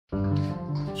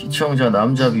시청자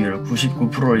남자 비율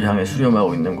 99%를 향해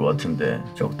수렴하고 있는 것 같은데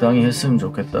적당히 했으면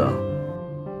좋겠다.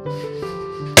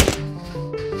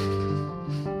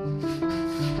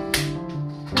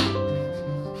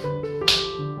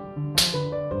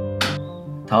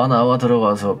 다 나와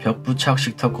들어가서 벽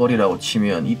부착식 턱걸이라고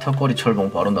치면 이 턱걸이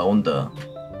철봉 바로 나온다.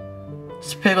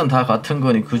 스펙은 다 같은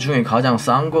거니 그 중에 가장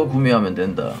싼 거 구매하면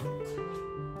된다.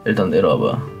 일단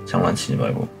내려와봐. 장난치지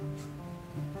말고.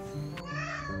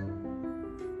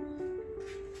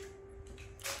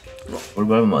 얼굴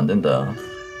밟으면 안 된다.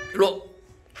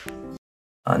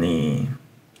 아니,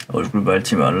 얼굴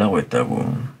밟지 말라고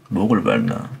했다고. 목을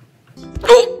밟나.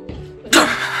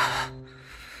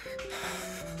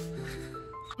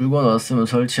 물건 왔으면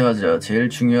설치하자. 제일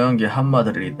중요한 게 한마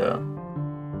드릴이다.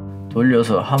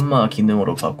 돌려서 한마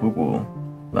기능으로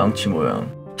바꾸고 망치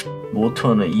모양.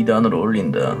 모터는 2단으로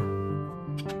올린다.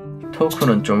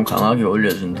 토크는 좀 강하게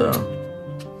올려준다.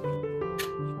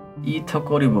 이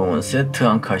턱걸이봉은 세트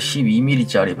안카 12mm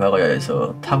짜리 박아야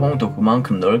해서 타공도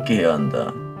그만큼 넓게 해야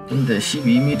한다. 근데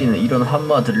 12mm는 이런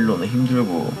한마 드릴로는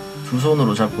힘들고 두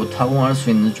손으로 잡고 타공할 수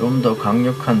있는 좀 더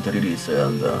강력한 드릴이 있어야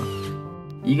한다.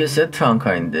 이게 세트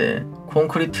안카인데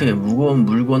콘크리트에 무거운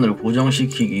물건을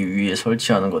고정시키기 위해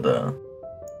설치하는 거다.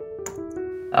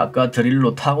 아까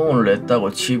드릴로 타공을 냈다고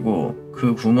치고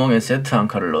그 구멍에 세트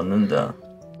앙카를 넣는다.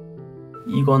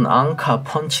 이건 앙카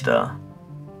펀치다.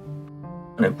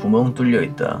 안에 구멍 뚫려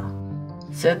있다.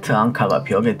 세트 앙카가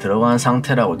벽에 들어간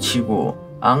상태라고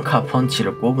치고 앙카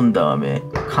펀치를 꼽은 다음에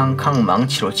캉캉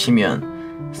망치로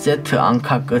치면 세트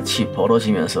앙카 끝이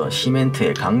벌어지면서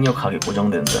시멘트에 강력하게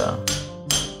고정된다.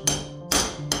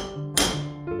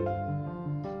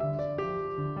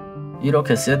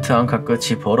 이렇게 세트 앙카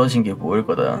끝이 벌어진 게 보일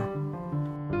거다.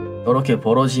 저렇게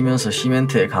벌어지면서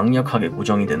시멘트에 강력하게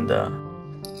고정이 된다.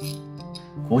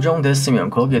 고정됐으면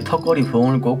거기에 턱걸이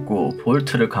봉을 꽂고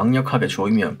볼트를 강력하게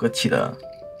조이면 끝이다.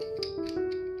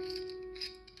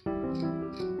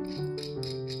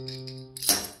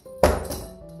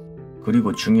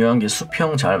 그리고 중요한 게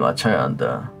수평 잘 맞춰야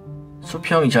한다.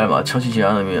 수평이 잘 맞춰지지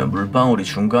않으면 물방울이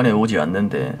중간에 오지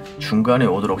않는데 중간에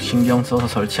오도록 신경 써서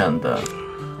설치한다.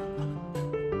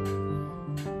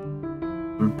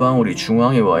 물방울이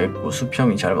중앙에 와 있고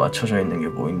수평이 잘 맞춰져 있는 게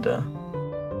보인다.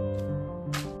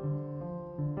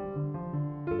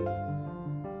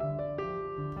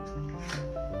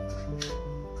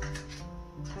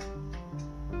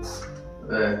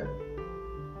 왜?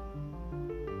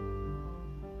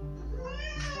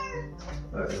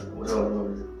 오자.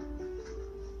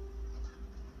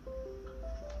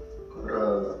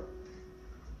 그래.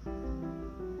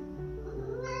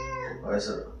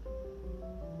 알았어.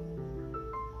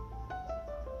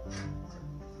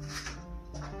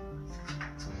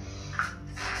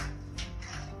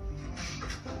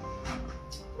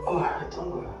 했던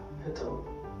거야. 했던 거.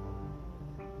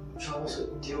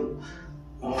 잡아서 뒤로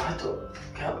했던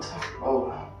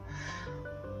괜찮다.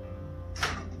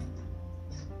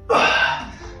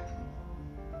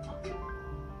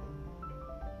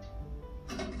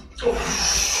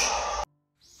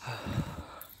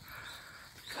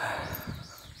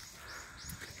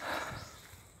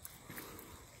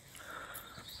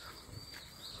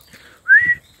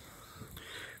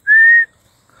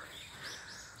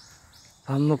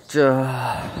 밥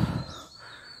먹자.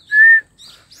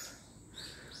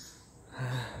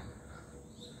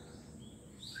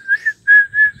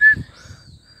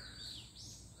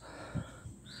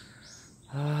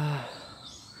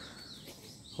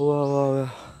 우와.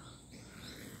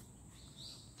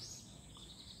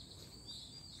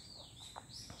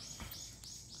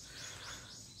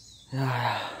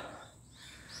 야야,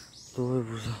 너 왜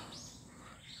무슨?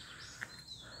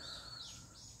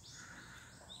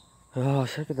 야,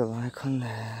 새끼들 많이 컸네.